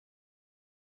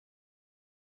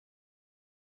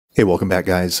Hey, welcome back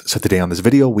guys. So today on this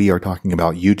video, we are talking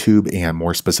about YouTube, and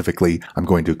more specifically, I'm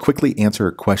going to quickly answer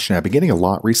a question I've been getting a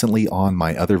lot recently on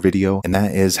my other video, and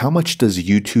that is, how much does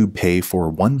YouTube pay for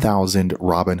 1,000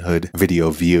 Robinhood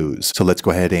video views? So let's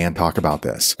go ahead and talk about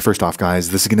this. First off guys,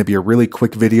 this is going to be a really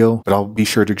quick video, but I'll be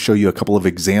sure to show you a couple of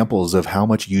examples of how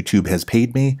much YouTube has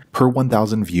paid me per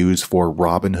 1,000 views for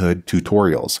Robinhood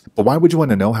tutorials. But why would you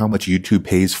want to know how much YouTube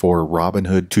pays for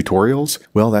Robinhood tutorials?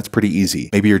 Well, that's pretty easy.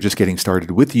 Maybe you're just getting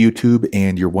started with YouTube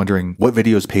and you're wondering what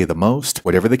videos pay the most.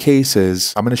 Whatever the case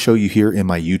is, I'm going to show you here in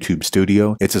my YouTube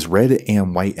studio. It's this red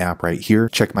and white app right here.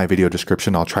 Check my video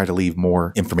description. I'll try to leave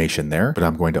more information there, but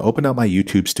I'm going to open up my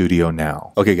YouTube studio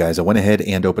now. Okay guys, I went ahead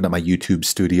and opened up my YouTube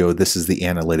studio. This is the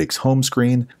analytics home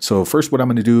screen. So first what I'm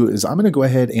going to do is I'm going to go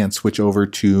ahead and switch over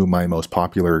to my most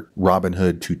popular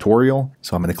Robinhood tutorial.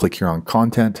 So I'm going to click here on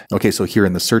content. Okay, so here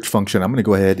in the search function, I'm going to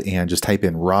go ahead and just type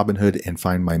in Robinhood and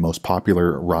find my most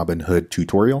popular Robinhood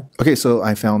tutorial. Okay, so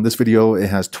I found this video. It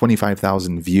has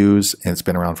 25,000 views and it's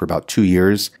been around for about 2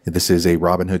 years. This is a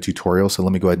Robinhood tutorial, so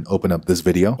let me go ahead and open up this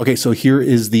video. Okay, so here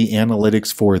is the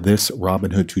analytics for this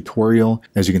Robinhood tutorial.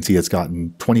 As you can see, it's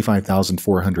gotten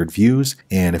 25,400 views,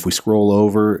 and if we scroll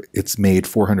over, it's made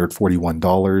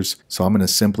 $441. So I'm going to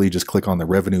simply just click on the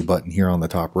revenue button here on the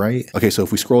top right. Okay, so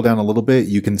if we scroll down a little bit,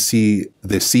 you can see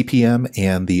the CPM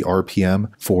and the RPM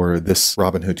for this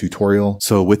Robinhood tutorial.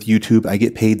 So with YouTube, I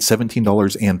get paid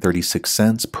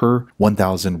 $17.36 per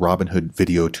 1,000 Robinhood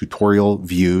video tutorial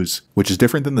views, which is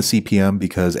different than the CPM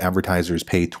because advertisers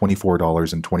pay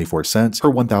 $24.24 per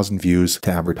 1,000 views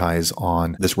to advertise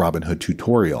on this Robinhood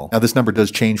tutorial. Now this number does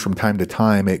change from time to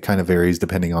time. It kind of varies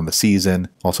depending on the season,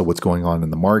 also what's going on in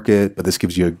the market, but this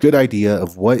gives you a good idea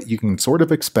of what you can sort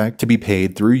of expect to be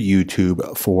paid through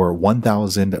YouTube for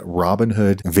 1,000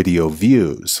 Robinhood video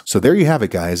views. So there you have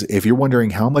it guys. If you're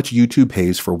wondering how much YouTube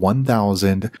pays for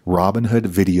 1,000 Robinhood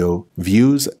video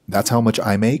views, that's how much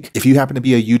I make. If you happen to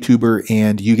be a YouTuber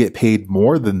and you get paid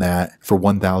more than that for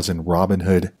 1,000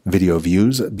 Robinhood video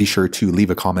views, be sure to leave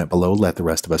a comment below, let the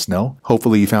rest of us know.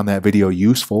 Hopefully you found that video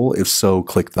useful. If so,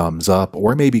 click thumbs up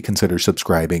or maybe consider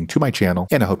subscribing to my channel,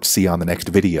 and I hope to see you on the next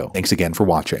video. Thanks again for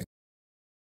watching.